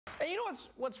And you know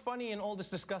what's funny in all this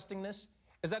disgustingness?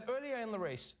 Is that earlier in the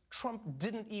race, Trump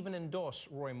didn't even endorse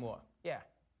Roy Moore. Yeah.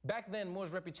 Back then,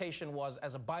 Moore's reputation was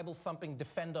as a Bible-thumping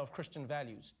defender of Christian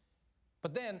values.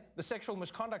 But then, the sexual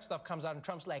misconduct stuff comes out and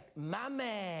Trump's like, my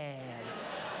man.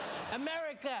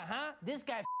 America, huh? This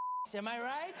guy am I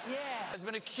right? Yeah. Has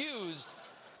been accused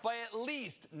by at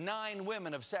least 9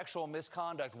 women of sexual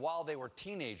misconduct while they were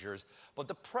teenagers. But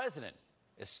the president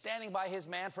is standing by his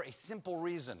man for a simple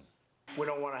reason. We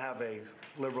don't want to have a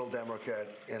liberal Democrat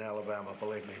in Alabama,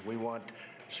 believe me. We want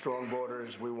strong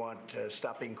borders. We want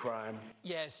stopping crime.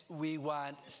 Yes, we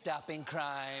want stopping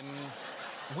crime.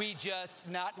 We just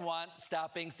not want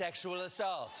stopping sexual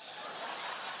assault.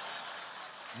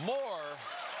 More.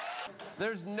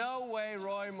 There's no way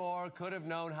Roy Moore could have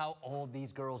known how old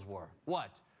these girls were.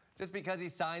 What? Just because he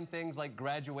signed things like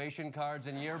graduation cards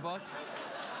and yearbooks?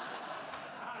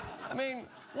 I mean,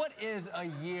 what is a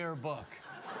yearbook?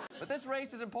 But this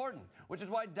race is important, which is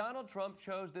why Donald Trump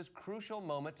chose this crucial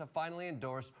moment to finally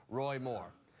endorse Roy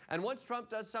Moore. And once Trump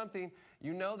does something,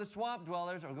 you know the swamp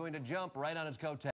dwellers are going to jump right on his coattails.